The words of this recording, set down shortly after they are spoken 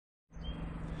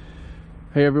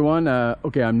Hey everyone,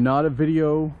 okay, I'm not a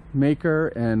video maker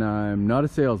and I'm not a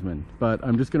salesman, but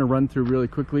I'm just going to run through really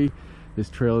quickly this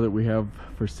trailer that we have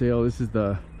for sale. This is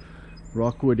the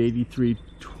Rockwood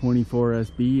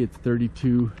 8324SB. It's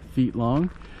 32 feet long.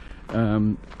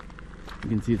 You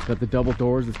can see it's got the double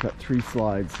doors, it's got 3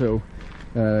 slides. So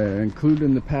included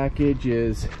in the package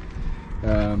is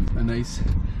a nice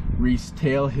Reese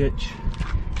tail hitch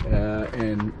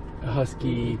and a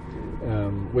Husky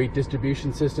weight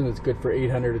distribution system that's good for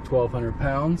 800 to 1200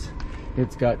 pounds.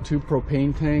 It's got 2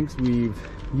 propane tanks. We've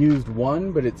used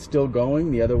one, but it's still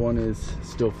going. The other one is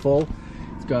still full.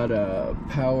 It's got a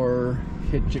power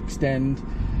hitch extend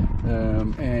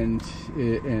and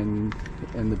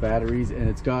the batteries, and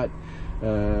it's got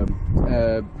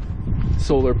a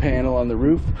solar panel on the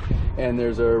roof, and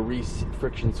there's a Reese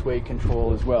friction sway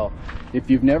control as well. If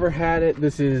you've never had it,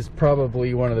 this is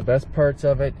probably one of the best parts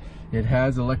of it. It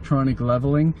has electronic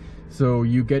leveling, so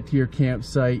you get to your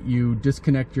campsite, you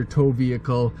disconnect your tow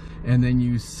vehicle, and then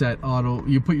you set auto,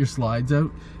 you put your slides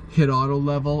out, hit auto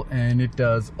level, and it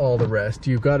does all the rest.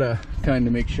 You've got to kind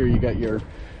of make sure you got your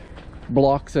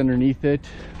blocks underneath it,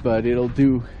 but it'll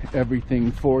do everything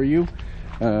for you.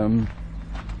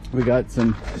 We got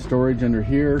some storage under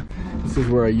here. This is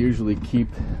where I usually keep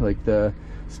like the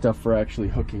stuff for actually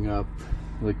hooking up,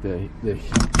 like the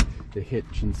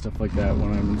hitch and stuff like that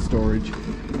when I'm in storage.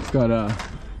 It's got a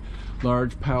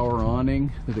large power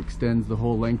awning that extends the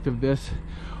whole length of this.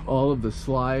 All of the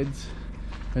slides,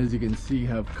 as you can see,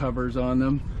 have covers on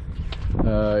them.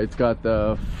 It's got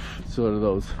the sort of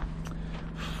those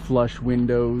flush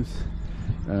windows,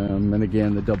 and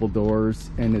again the double doors,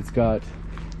 and it's got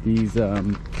these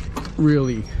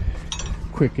really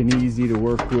quick and easy to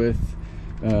work with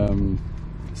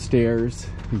stairs.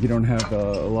 You don't have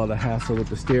a lot of hassle with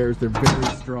the stairs. They're very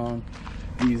strong.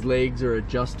 These legs are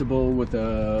adjustable with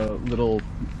a little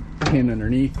pin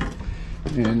underneath.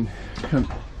 And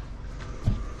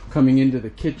coming into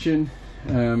the kitchen,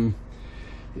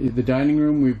 the dining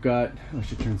room, we've got, I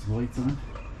should turn some lights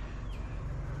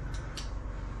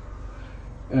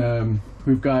on.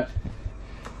 We've got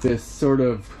this sort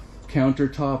of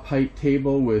countertop height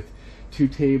table with 2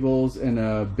 tables and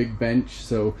a big bench,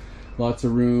 so lots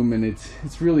of room, and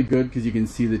it's really good because you can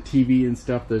see the TV and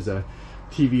stuff. There's a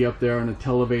TV up there on a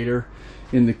televator.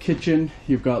 In the kitchen,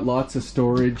 you've got lots of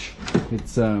storage.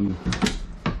 It's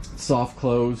soft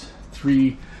close,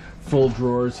 3 full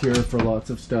drawers here for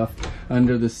lots of stuff.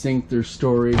 Under the sink, there's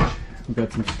storage. We've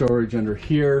got some storage under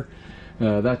here.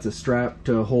 That's a strap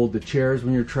to hold the chairs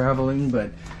when you're traveling,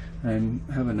 but I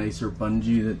have a nicer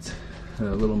bungee that's a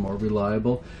little more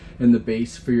reliable. And the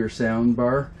base for your sound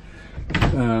bar.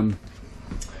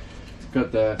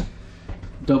 Got the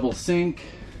double sink.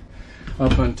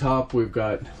 Up on top, we've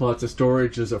got lots of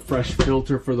storage. There's a fresh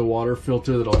filter for the water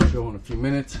filter that I'll show in a few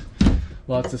minutes.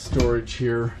 Lots of storage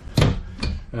here.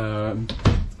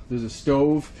 There's a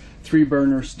stove,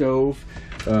 3-burner stove,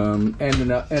 and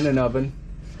an oven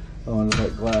on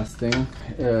that glass thing.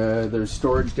 There's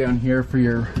storage down here for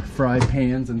your fry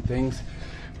pans and things.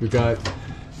 We've got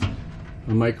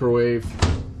a microwave.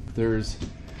 There's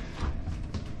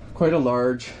quite a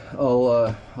large,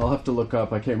 I'll have to look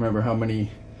up, I can't remember how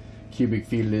many cubic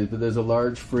feet it is, but there's a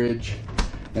large fridge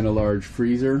and a large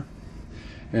freezer.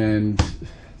 And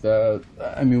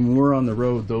I mean, when we're on the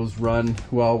road, those run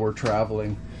while we're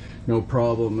traveling, no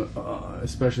problem,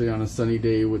 especially on a sunny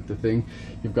day with the thing.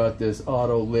 You've got this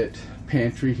auto lit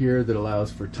pantry here that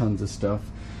allows for tons of stuff.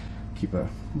 Keep a,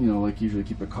 like usually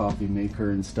keep a coffee maker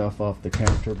and stuff off the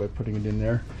counter by putting it in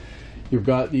there. You've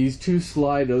got these 2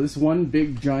 slide out. This one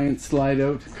big giant slide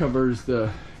out covers the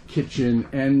kitchen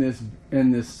and this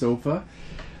sofa.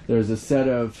 There's a set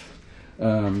of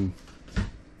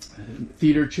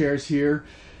theater chairs here.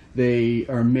 They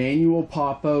are manual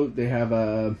pop out. They have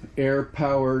a air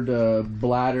powered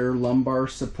bladder lumbar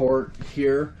support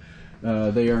here.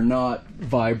 They are not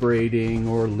vibrating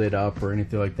or lit up or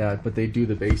anything like that, but they do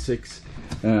the basics.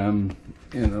 And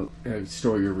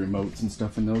store your remotes and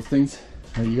stuff in those things.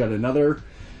 You got another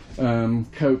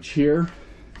couch here.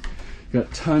 You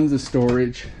got tons of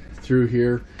storage through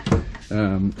here.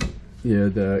 Yeah,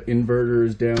 the inverter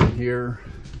is down here.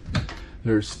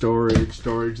 There's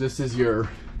storage. This is your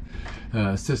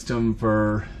system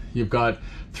for, you've got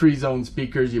 3-zone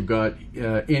speakers. You've got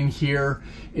in here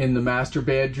in the master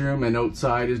bedroom, and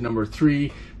outside is number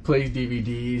 3. Plays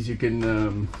DVDs. You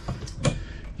can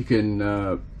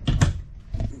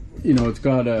it's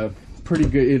got a pretty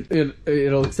good,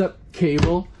 it'll accept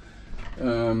cable,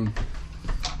 and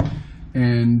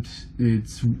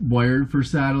it's wired for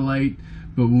satellite,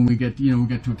 but when we get, we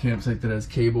get to a campsite that has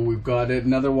cable, we've got it.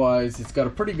 And otherwise, it's got a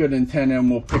pretty good antenna, and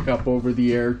we'll pick up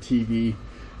over-the-air TV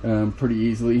pretty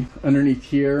easily. Underneath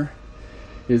here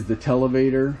is the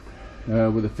televator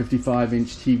with a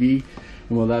 55-inch TV,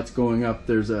 and while that's going up,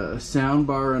 there's a sound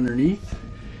bar underneath,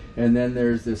 and then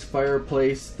there's this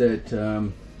fireplace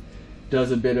that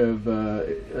does a bit of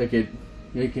like you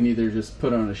can either just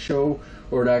put on a show,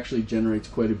 or it actually generates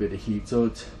quite a bit of heat. So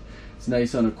it's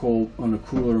nice on a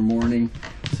cooler morning,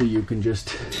 so you can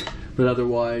just, but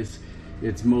otherwise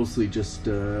it's mostly just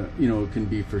it can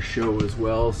be for show as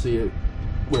well, so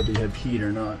whether you have heat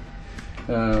or not.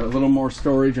 A little more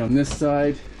storage on this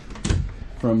side.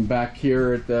 From back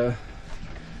here at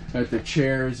the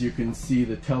chairs, you can see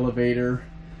the televator.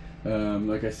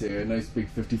 Like I say, a nice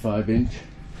big 55-inch.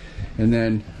 And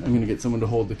then I'm going to get someone to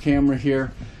hold the camera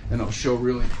here, and I'll show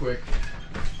really quick.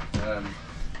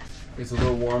 It's a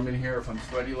little warm in here if I'm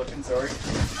sweaty looking, sorry.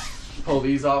 Pull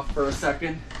these off for a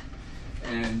second,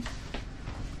 and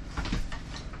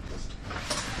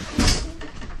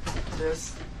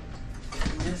this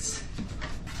and this.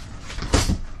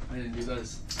 I didn't do that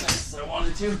as nice as I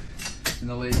wanted to. And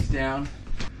the legs down.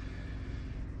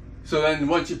 So then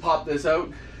once you pop this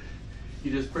out,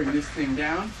 you just bring this thing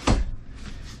down,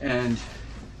 and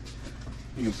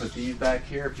you can put these back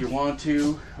here if you want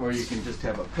to, or you can just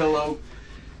have a pillow.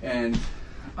 And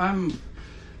I'm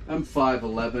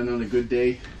 5'11" on a good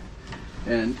day,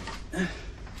 and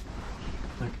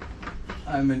like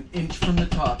I'm an inch from the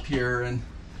top here, and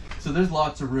so there's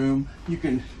lots of room. You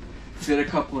can fit a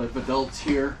couple of adults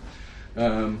here,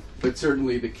 but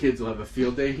certainly the kids will have a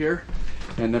field day here.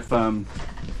 And if and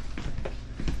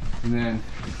then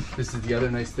this is the other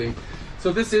nice thing.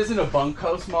 So this isn't a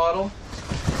bunkhouse model,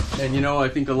 and I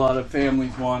think a lot of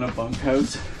families want a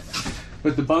bunkhouse,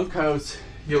 but the bunkhouse,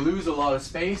 you lose a lot of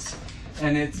space,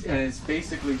 and it's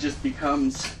basically just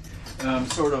becomes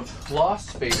sort of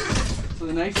lost space. So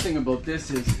the nice thing about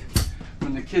this is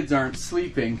when the kids aren't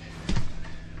sleeping,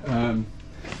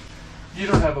 you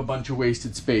don't have a bunch of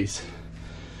wasted space.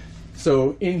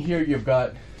 So in here you've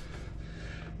got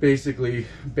basically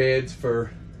beds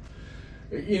for,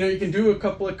 you can do a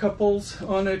couple of couples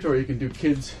on it, or you can do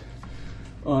kids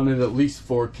on it, at least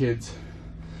 4 kids,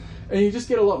 and you just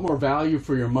get a lot more value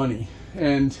for your money.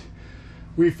 And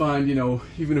we find,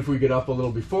 even if we get up a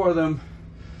little before them,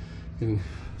 you can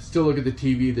still look at the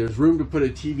TV. There's room to put a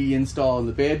TV install in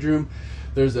the bedroom.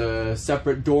 There's a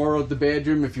separate door of the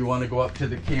bedroom if you want to go up to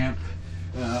the camp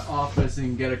office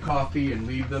and get a coffee and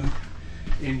leave them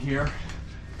in here.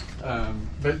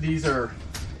 But these are,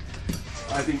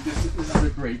 I think this is a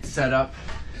great setup.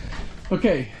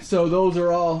 Okay, so those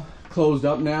are all closed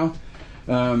up now.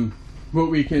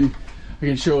 What I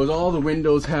can show is all the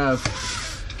windows have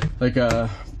like a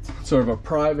sort of a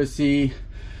privacy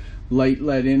light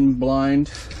let in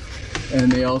blind,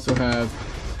 and they also have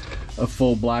a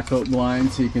full blackout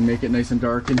blind, so you can make it nice and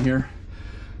dark in here.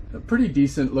 A pretty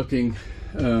decent looking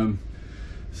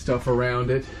stuff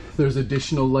around it. There's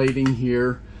additional lighting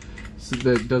here, so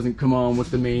that doesn't come on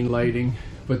with the main lighting,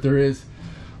 but there is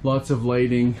lots of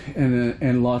lighting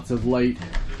and lots of light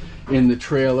in the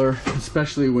trailer,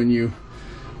 especially when you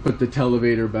put the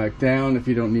televator back down. If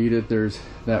you don't need it, there's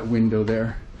that window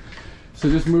there. So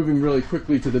just moving really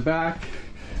quickly to the back,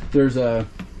 there's a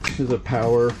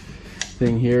power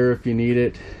thing here if you need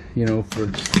it,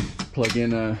 for plug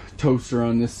in a toaster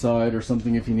on this side or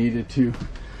something if you needed to.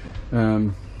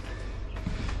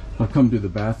 I'll come to the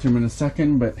bathroom in a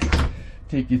second, but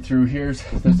take you through here.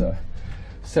 There's a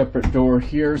separate door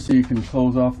here so you can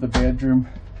close off the bedroom.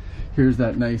 Here's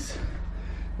that nice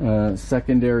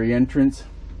secondary entrance.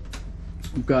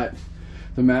 We've got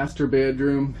the master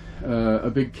bedroom, a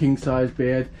big king-size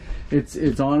bed.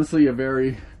 It's honestly a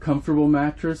very comfortable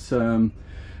mattress. I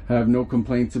have no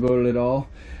complaints about it at all.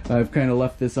 I've kind of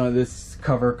left this on. This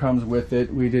cover comes with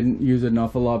it. We didn't use it an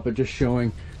awful lot, but just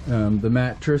showing the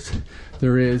mattress.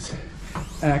 There is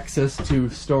access to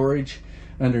storage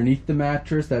underneath the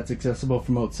mattress that's accessible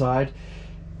from outside,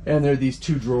 and there are these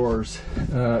 2 drawers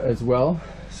as well.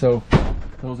 So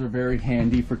those are very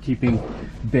handy for keeping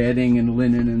bedding and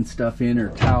linen and stuff in, or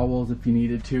towels if you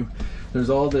needed to. There's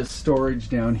all this storage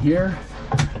down here,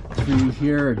 through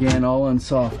here, again all on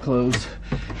soft close,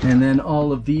 and then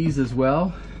all of these as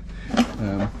well.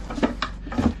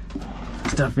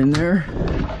 Stuff in there.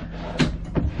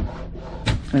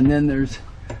 And then there's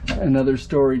another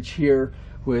storage here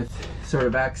with sort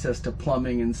of access to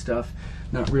plumbing and stuff.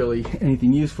 Not really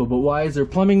anything useful, but why is there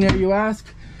plumbing there, you ask?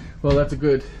 Well, that's a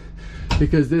good,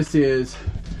 because this is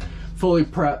fully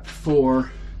prepped for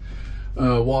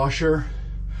a washer,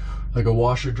 like a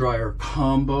washer dryer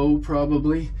combo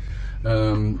probably.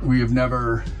 We have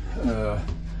never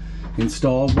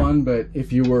installed one, but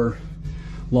if you were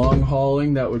long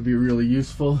hauling, that would be really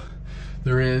useful.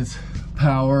 There is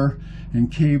power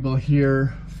and cable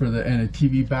here for and a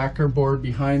TV backer board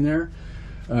behind there.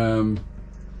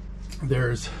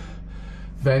 There's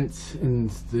vents,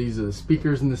 and these are the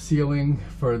speakers in the ceiling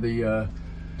for the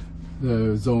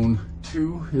zone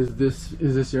 2 is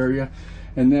this area.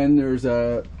 And then there's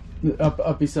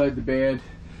up beside the bed,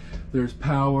 there's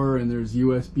power, and there's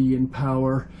USB and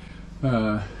power.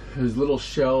 There's little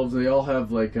shelves. They all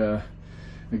have like a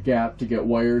gap to get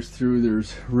wires through.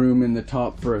 There's room in the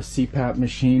top for a CPAP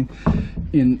machine.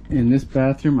 In this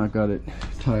bathroom, I've got it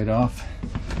tied off.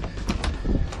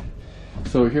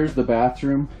 So here's the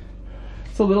bathroom.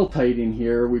 It's a little tight in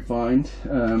here, we find.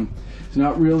 There's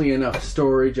not really enough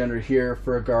storage under here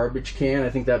for a garbage can. I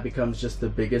think that becomes just the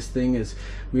biggest thing, is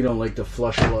we don't like to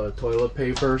flush a lot of toilet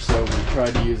paper, so we try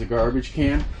to use a garbage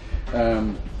can.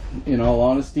 In all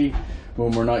honesty,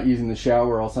 when we're not using the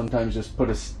shower, I'll sometimes just put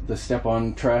the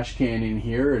step-on trash can in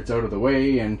here. It's out of the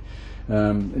way, and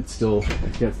it still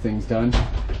gets things done.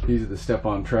 These are the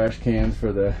step-on trash cans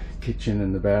for the kitchen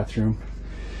and the bathroom.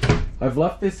 I've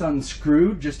left this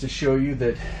unscrewed just to show you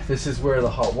that this is where the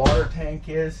hot water tank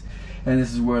is, and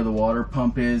this is where the water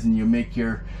pump is, and you make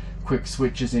your quick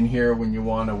switches in here when you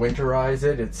want to winterize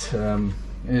it. It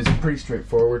is pretty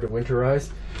straightforward to winterize.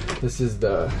 This is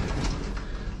the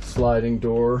sliding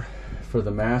door for the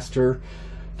master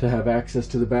to have access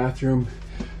to the bathroom.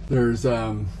 There's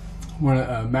a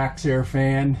max air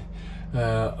fan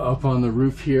up on the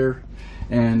roof here,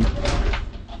 and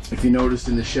if you noticed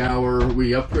in the shower, we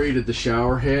upgraded the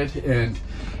shower head, and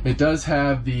it does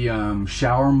have the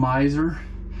shower miser.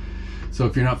 So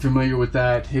if you're not familiar with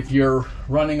that, if you're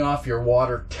running off your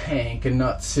water tank and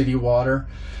not city water,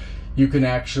 you can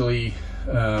actually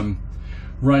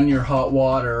run your hot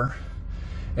water,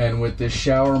 and with this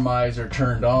shower miser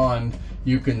turned on,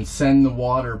 you can send the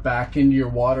water back into your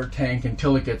water tank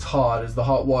until it gets hot. As the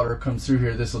hot water comes through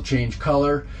here, this will change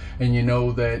color, and you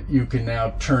know that you can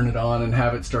now turn it on and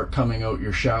have it start coming out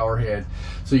your shower head.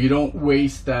 So you don't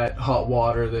waste that hot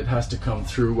water that has to come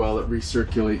through while it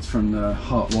recirculates from the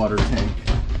hot water tank.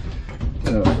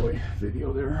 Oh boy,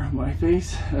 video there on my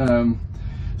face.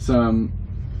 Some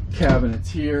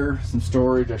cabinets here, some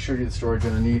storage. I showed you the storage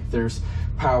underneath. There's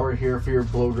power here for your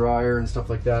blow dryer and stuff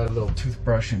like that, a little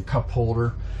toothbrush and cup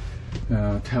holder,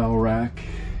 towel rack,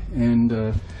 and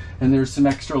there's some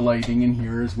extra lighting in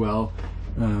here as well,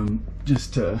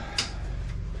 just to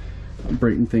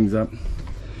brighten things up.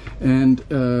 And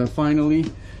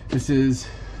finally, this is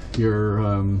your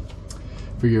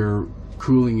for your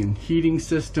cooling and heating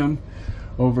system.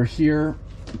 Over here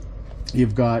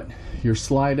you've got your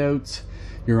slide outs,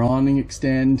 your awning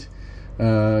extend,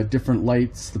 different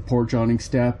lights, the porch awning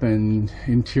step and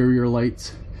interior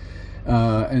lights,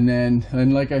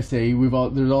 and like I say,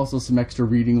 there's also some extra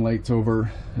reading lights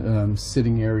over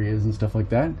sitting areas and stuff like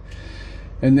that.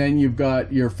 And then you've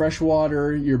got your fresh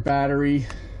water, your battery,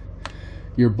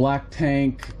 your black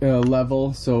tank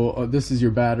level. So this is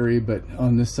your battery, but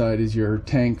on this side is your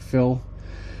tank fill.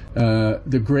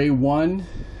 The gray one,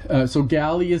 so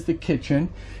galley is the kitchen.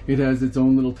 It has its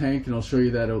own little tank, and I'll show you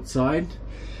that outside.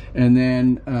 And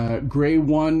then gray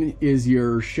 1 is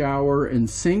your shower and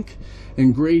sink,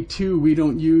 and gray 2 we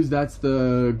don't use. That's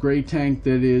the gray tank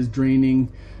that is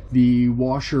draining the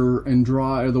washer and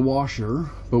dry, or the washer,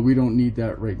 but we don't need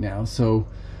that right now. So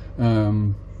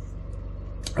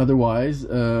otherwise, you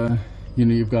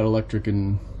know, you've got electric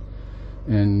and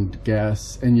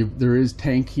gas, and there is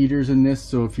tank heaters in this,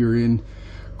 so if you're in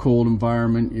cold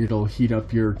environment, it'll heat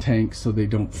up your tanks so they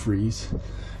don't freeze.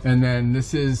 And then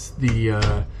this is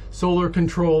the solar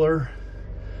controller.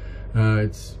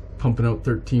 It's pumping out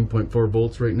 13.4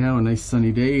 volts right now, a nice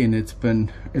sunny day, and it's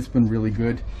been really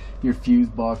good. Your fuse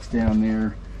box down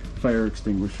there, fire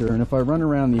extinguisher. And if I run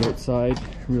around the outside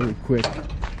really quick,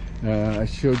 I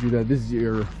showed you that this is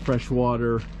your fresh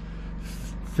water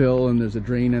fill, and there's a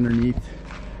drain underneath.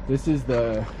 This is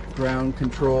the ground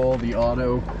control, the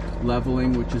auto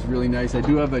leveling, which is really nice. I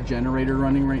do have a generator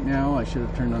running right now. I should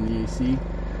have turned on the AC.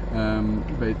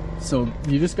 But so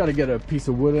you just got to get a piece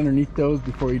of wood underneath those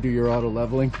before you do your auto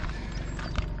leveling.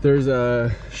 There's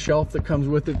a shelf that comes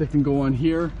with it that can go on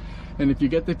here, and if you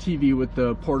get the TV with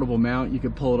the portable mount, you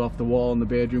can pull it off the wall in the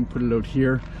bedroom, put it out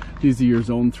here. These are your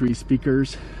zone 3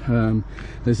 speakers.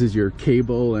 This is your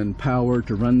cable and power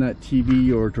to run that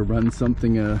TV, or to run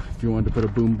something if you wanted to put a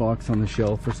boom box on the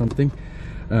shelf or something.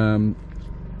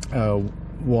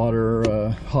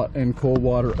 Water, hot and cold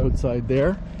water outside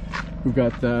there. We've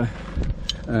got the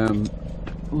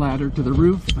ladder to the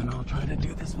roof, and I'll try to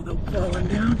do this without falling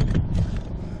down.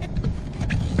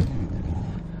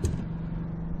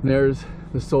 There's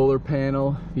the solar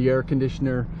panel, the air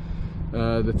conditioner,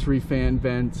 the 3 fan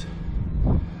vents,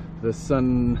 the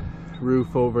sun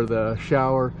roof over the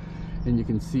shower, and you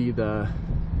can see the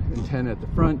antenna at the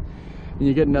front. And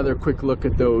you get another quick look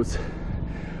at those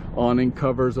awning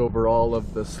covers over all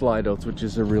of the slide outs, which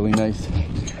is a really nice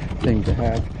thing to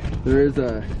have. There is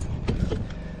a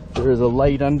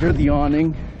light under the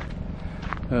awning.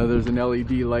 There's an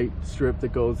LED light strip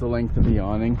that goes the length of the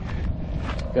awning.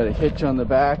 Got a hitch on the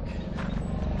back,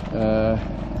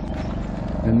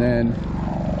 and then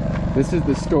this is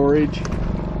the storage.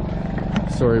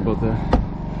 Sorry about that.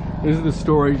 This is the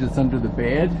storage that's under the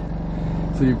bed.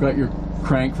 So you've got your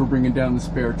crank for bringing down the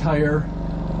spare tire.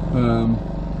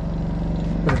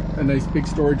 A nice big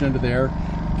storage under there.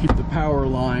 Keep the power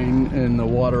line and the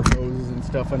water hoses and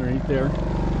stuff underneath there.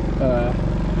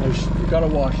 You've got to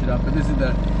wash it up, but this is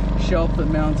the shelf that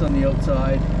mounts on the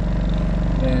outside,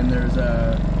 and there's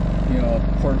a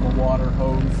a portable water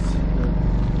hose,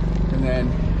 and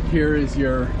then here is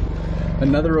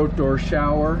another outdoor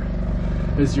shower.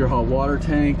 This is your hot water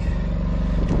tank,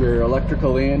 your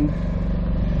electrical in,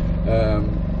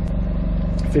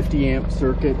 50 amp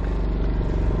circuit,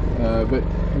 but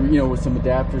with some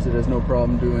adapters it has no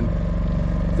problem doing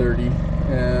 30.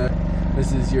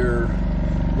 This is your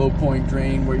low point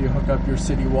drain where you hook up your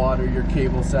city water, your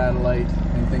cable satellite,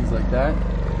 and things like that.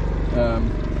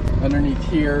 Underneath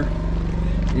here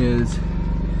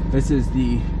this is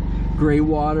the gray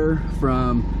water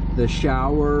from the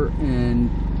shower and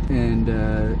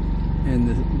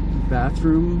the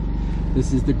bathroom.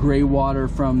 This is the gray water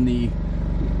from the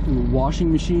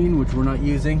washing machine, which we're not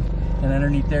using. And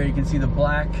underneath there you can see the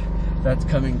black, that's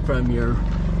coming from your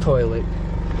toilet.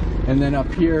 And then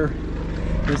up here,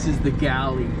 this is the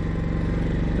galley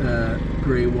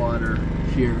gray water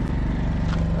here.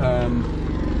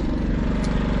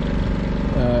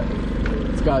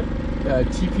 It's got a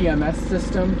TPMS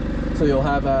system, so you'll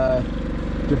have a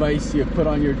device you put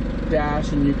on your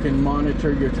dash and you can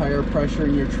monitor your tire pressure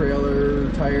in your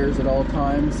trailer tires at all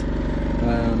times.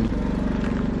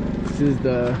 This is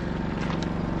the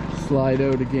slide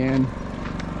out again.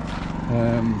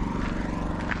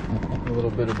 A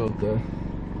little bit about the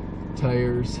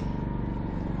tires,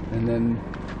 and then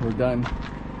we're done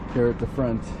here at the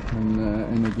front,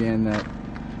 and again that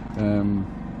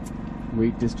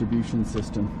weight distribution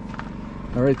system.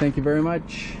 All right, thank you very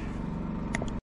much.